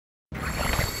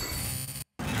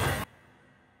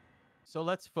So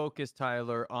let's focus,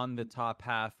 Tyler, on the top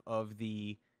half of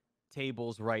the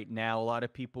tables right now. A lot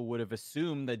of people would have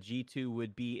assumed that G2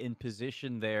 would be in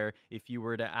position there if you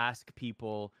were to ask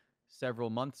people several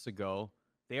months ago.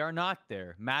 They are not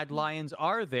there. Mad Lions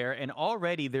are there, and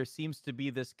already there seems to be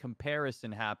this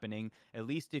comparison happening, at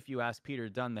least if you ask Peter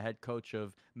Dune, the head coach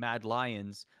of Mad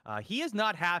Lions. He is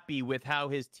not happy with how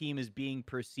his team is being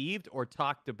perceived or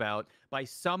talked about by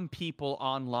some people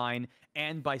online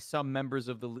and by some members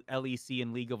of the LEC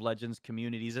and League of Legends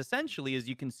communities. Essentially, as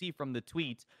you can see from the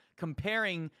tweet,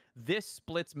 comparing this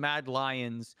split's Mad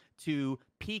Lions to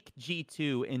peak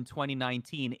G2 in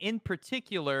 2019, in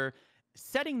particular,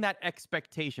 setting that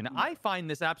expectation. I find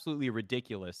this absolutely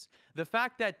ridiculous. The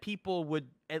fact that people would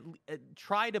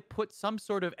try to put some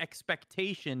sort of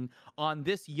expectation on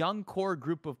this young core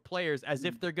group of players as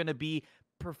if they're going to be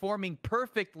performing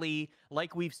perfectly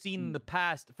like we've seen in the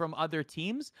past from other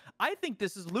teams. I think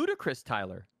this is ludicrous,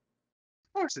 Tyler.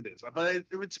 Of course it is, but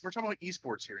we're talking about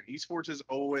esports here, and esports is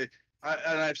always,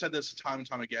 and I've said this time and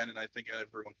time again, and I think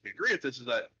everyone can agree with this, is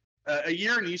that a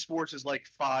year in esports is like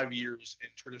 5 years in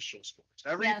traditional sports.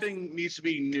 Everything needs to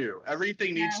be new.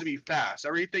 Everything needs to be fast.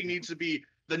 Everything needs to be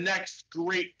the next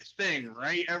great thing,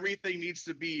 right? Everything needs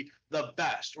to be the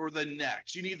best or the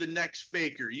next. You need the next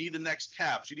Faker. You need the next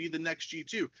Caps. You need the next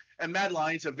G2. And Mad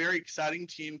Lions, a very exciting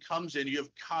team, comes in. You have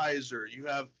Kaiser. You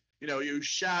have, you have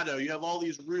Shadow. You have all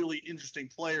these really interesting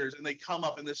players, and they come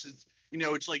up, and this is,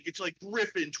 it's like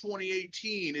Griffin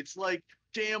 2018. It's like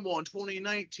Damwon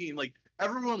 2019. Like,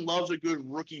 everyone loves a good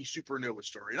rookie supernova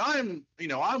story. And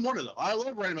I'm one of them. I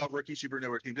love writing about rookie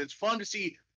supernova teams. It's fun to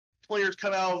see players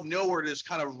come out of nowhere to just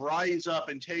kind of rise up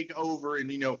and take over and,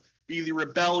 be the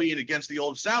rebellion against the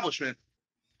old establishment.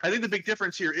 I think the big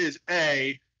difference here is,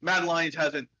 Mad Lions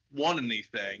hasn't won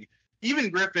anything. Even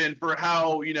Griffin, for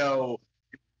how, you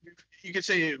could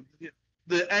say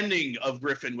the ending of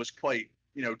Griffin was quite,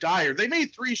 dire. They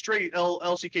made 3 straight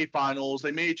LCK finals.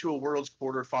 They made it to a Worlds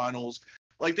quarterfinals.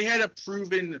 Like, they had a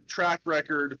proven track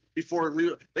record before.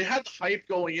 They had the hype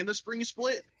going in the spring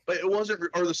split, but it wasn't,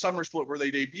 or the summer split where they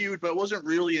debuted, but it wasn't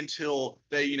really until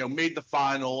they, made the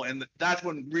final, and that's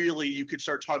when really you could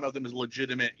start talking about them as a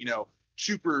legitimate,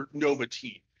 supernova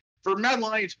team. For Mad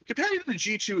Lions, comparing them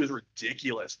to G2 is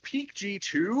ridiculous. Peak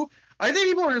G2, I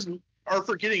think people are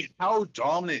forgetting how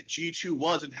dominant G2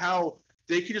 was and how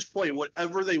they could just play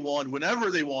whatever they wanted,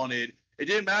 whenever they wanted. It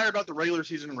didn't matter about the regular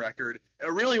season record.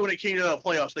 Really, when it came to the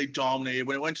playoffs, they dominated.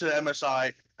 When it went to the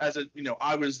MSI,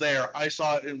 I was there. I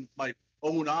saw it in my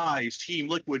own eyes. Team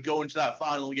Liquid go into that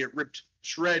final and get ripped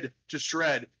shred to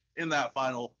shred in that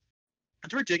final.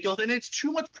 It's ridiculous, and it's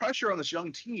too much pressure on this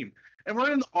young team. And we're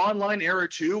in an online era,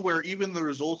 too, where even the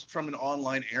results from an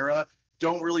online era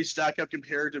don't really stack up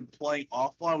compared to playing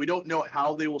offline. We don't know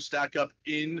how they will stack up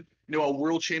in, a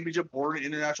world championship or an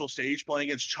international stage playing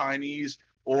against Chinese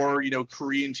or,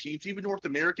 Korean teams, even North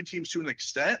American teams to an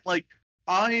extent. Like,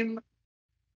 I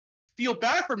feel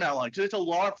bad for Mad Lions because it's a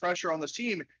lot of pressure on this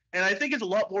team. And I think it's a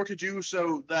lot more to do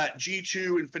so that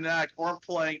G2 and Fnatic aren't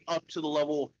playing up to the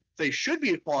level they should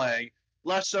be playing,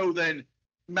 less so than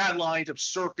Mad Lions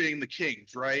usurping the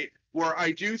Kings, right? Where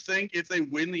I do think if they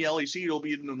win the LEC, it'll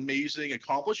be an amazing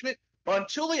accomplishment. But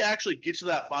until they actually get to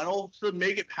that final, to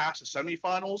make it past the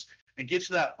semifinals, and get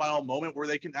to that final moment where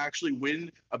they can actually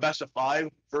win a best of 5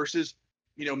 versus,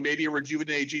 maybe a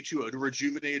rejuvenated G2, a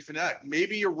rejuvenated Fnatic,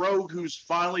 maybe a Rogue who's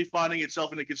finally finding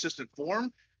itself in a consistent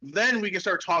form, then we can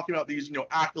start talking about these,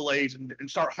 accolades and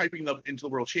start hyping them into the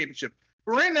World Championship.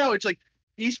 But right now, it's like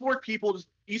esports people,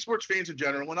 esports fans in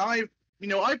general, when I've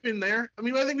been there. I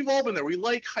think we've all been there. We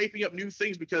like hyping up new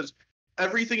things because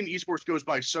everything in esports goes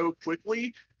by so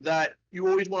quickly that you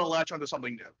always want to latch onto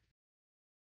something new.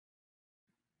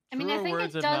 I think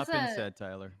words it have does not been said,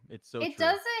 Tyler. It's so it true.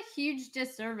 does a huge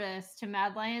disservice to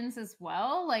Mad Lions as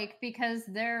well, because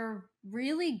they're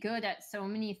really good at so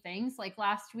many things. Like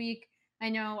last week, I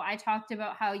know I talked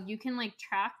about how you can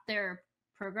track their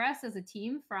progress as a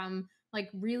team from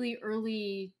really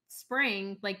early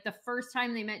spring, the first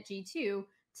time they met G2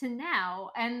 to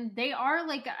now, and they are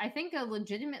I think a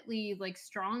legitimately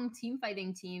strong team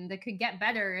fighting team that could get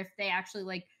better if they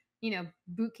actually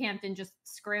boot camped and just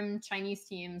scrimmed Chinese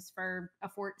teams for a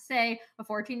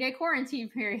 14-day quarantine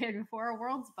period before a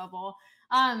Worlds bubble.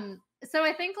 So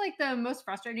I think the most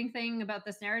frustrating thing about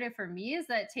this narrative for me is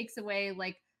that it takes away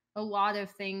a lot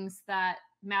of things that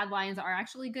Mad Lions are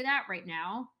actually good at right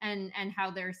now and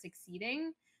how they're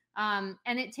succeeding. And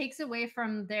it takes away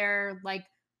from their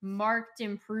marked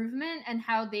improvement and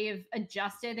how they've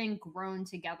adjusted and grown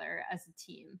together as a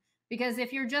team. Because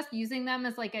if you're just using them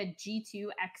as a G2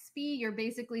 XP, you're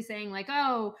basically saying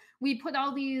oh, we put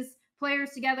all these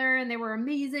players together and they were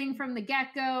amazing from the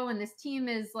get-go, and this team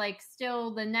is like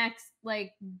still the next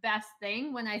like best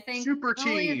thing, when I think super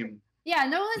team.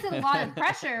 No, it's a lot of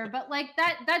pressure, but like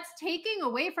that's taking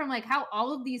away from like how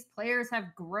all of these players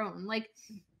have grown. Like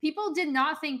people did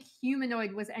not think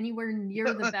Humanoid was anywhere near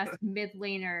the best mid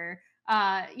laner,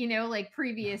 like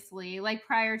previously, like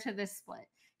prior to this split.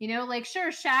 Like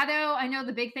sure, Shadow, I know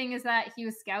the big thing is that he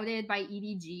was scouted by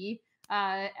EDG,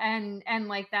 and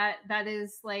like that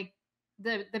is like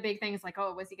the big thing is like,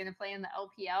 oh, was he going to play in the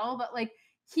LPL? But like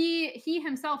he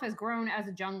himself has grown as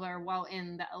a jungler while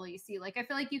in the LEC. Like I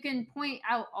feel like you can point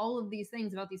out all of these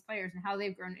things about these players and how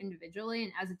they've grown individually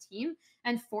and as a team,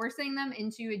 and forcing them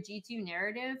into a G2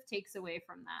 narrative takes away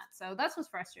from that. So that's what's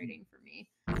frustrating for me.